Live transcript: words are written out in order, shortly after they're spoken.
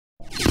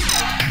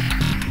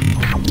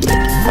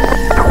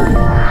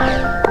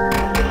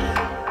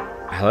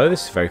Hello,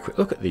 this is a very quick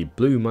look at the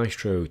Blue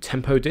Maestro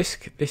Tempo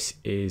Disc. This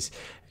is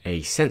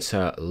a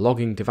sensor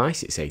logging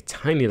device. It's a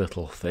tiny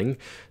little thing.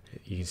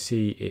 You can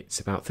see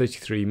it's about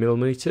 33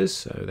 millimeters,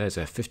 so there's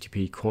a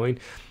 50p coin.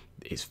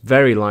 It's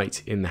very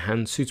light in the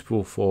hand,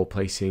 suitable for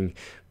placing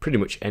pretty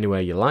much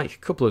anywhere you like. A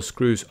couple of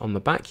screws on the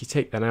back. You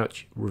take that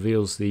out,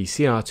 reveals the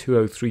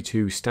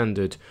CR2032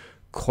 standard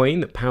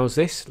coin that powers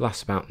this.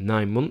 Lasts about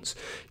 9 months.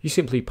 You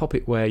simply pop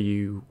it where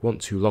you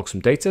want to log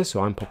some data,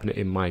 so I'm popping it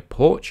in my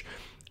porch,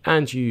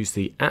 and you use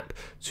the app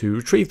to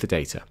retrieve the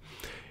data.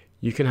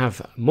 You can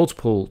have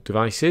multiple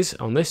devices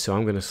on this, so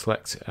I'm going to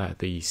select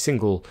the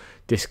single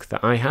disk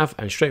that I have,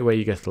 and straight away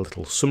you get a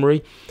little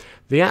summary.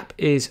 The app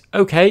is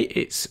okay,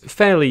 it's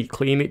fairly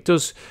clean. It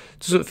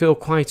doesn't feel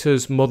quite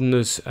as modern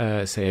as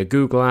say a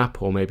Google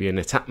app or maybe an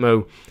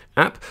Atatmo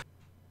app,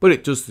 but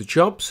it does the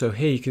job. So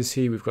here you can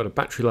see we've got a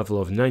battery level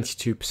of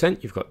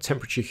 92%, you've got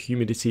temperature,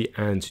 humidity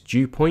and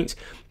dew point,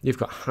 you've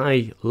got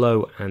high,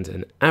 low and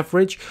an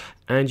average,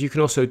 and you can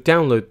also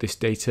download this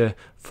data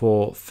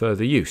for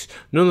further use.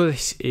 None of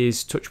this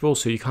is touchable,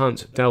 so you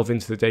can't delve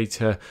into the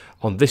data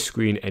on this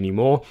screen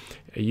anymore.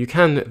 You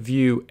can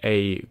view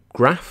a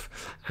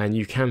graph and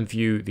you can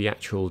view the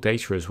actual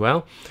data as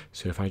well.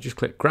 So if I just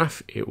click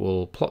graph, it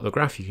will plot the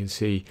graph. You can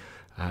see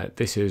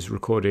this is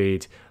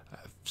recorded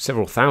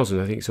several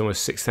thousand, I think it's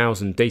almost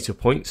 6,000 data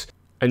points,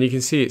 and you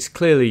can see it's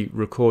clearly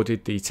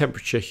recorded the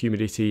temperature,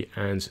 humidity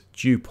and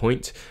dew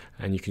point,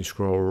 and you can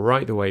scroll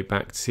right the way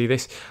back to see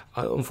this.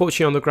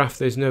 Unfortunately on the graph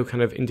there's no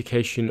kind of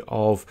indication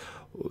of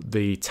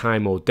the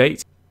time or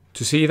date.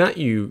 To see that,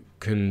 you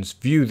can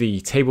view the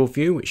table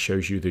view, which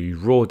shows you the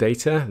raw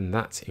data, and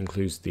that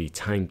includes the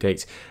time,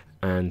 date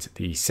and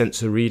the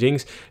sensor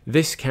readings.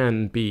 This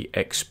can be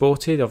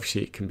exported.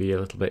 Obviously it can be a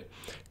little bit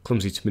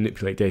clumsy to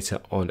manipulate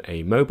data on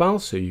a mobile,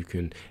 so you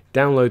can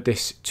download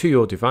this to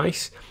your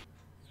device.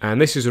 And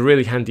this is a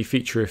really handy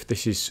feature if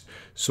this is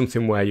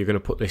something where you're going to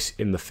put this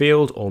in the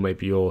field, or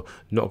maybe you're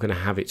not going to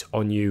have it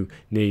on you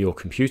near your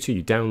computer.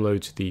 You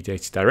download the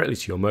data directly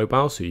to your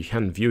mobile, so you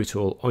can view it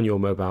all on your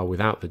mobile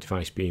without the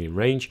device being in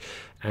range.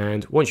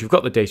 And once you've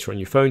got the data on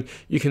your phone,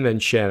 you can then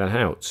share that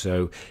out.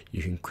 So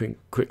you can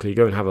quickly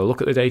go and have a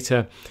look at the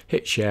data,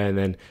 hit share, and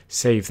then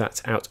save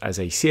that out as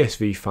a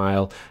CSV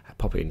file,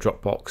 pop it in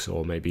Dropbox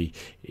or maybe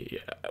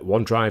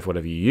OneDrive,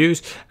 whatever you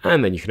use,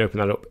 and then you can open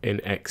that up in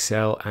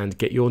Excel and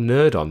get your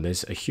nerd on.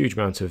 There's a huge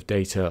amount of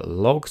data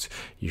logged.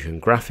 You can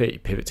graph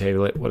it, pivot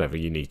table it, whatever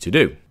you need to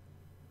do.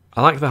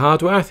 I like the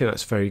hardware, I think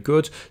that's very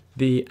good.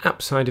 The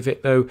app side of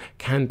it though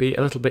can be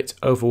a little bit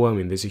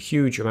overwhelming. There's a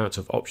huge amount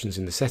of options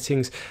in the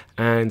settings,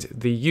 and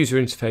the user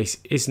interface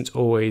isn't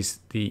always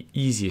the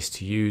easiest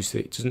to use.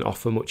 It doesn't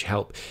offer much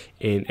help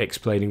in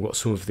explaining what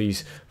some of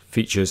these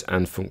features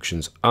and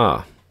functions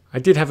are. I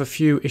did have a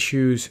few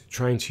issues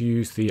trying to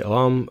use the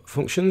alarm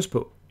functions,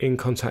 but in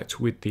contact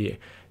with the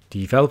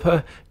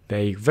developer,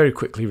 they very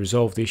quickly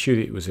resolved the issue.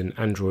 It was an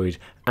Android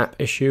app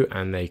issue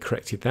and they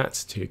corrected that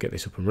to get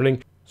this up and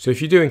running. So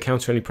if you do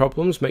encounter any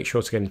problems, make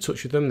sure to get in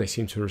touch with them. They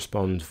seem to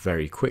respond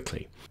very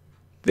quickly.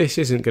 This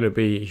isn't going to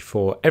be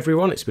for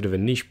everyone, it's a bit of a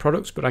niche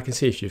product, but I can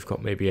see if you've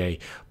got maybe a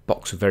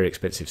box of very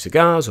expensive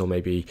cigars or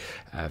maybe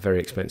a very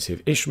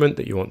expensive instrument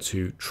that you want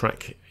to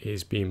track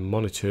is being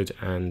monitored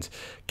and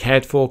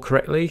cared for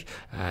correctly,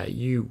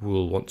 you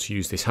will want to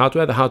use this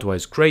hardware. The hardware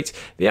is great.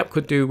 The app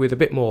could do with a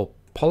bit more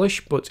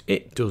polish, but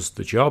it does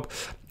the job.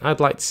 I'd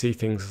like to see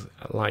things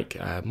like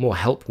more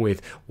help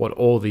with what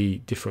all the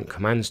different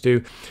commands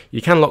do. You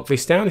can lock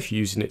this down if you're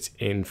using it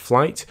in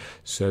flight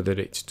so that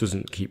it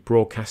doesn't keep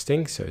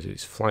broadcasting, so that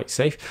it's flight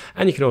safe,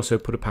 and you can also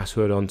put a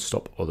password on to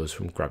stop others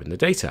from grabbing the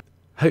data.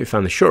 I hope you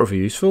found this short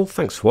review useful.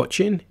 Thanks for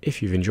watching.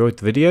 If you've enjoyed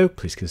the video,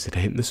 please consider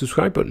hitting the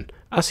subscribe button.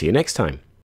 I'll see you next time.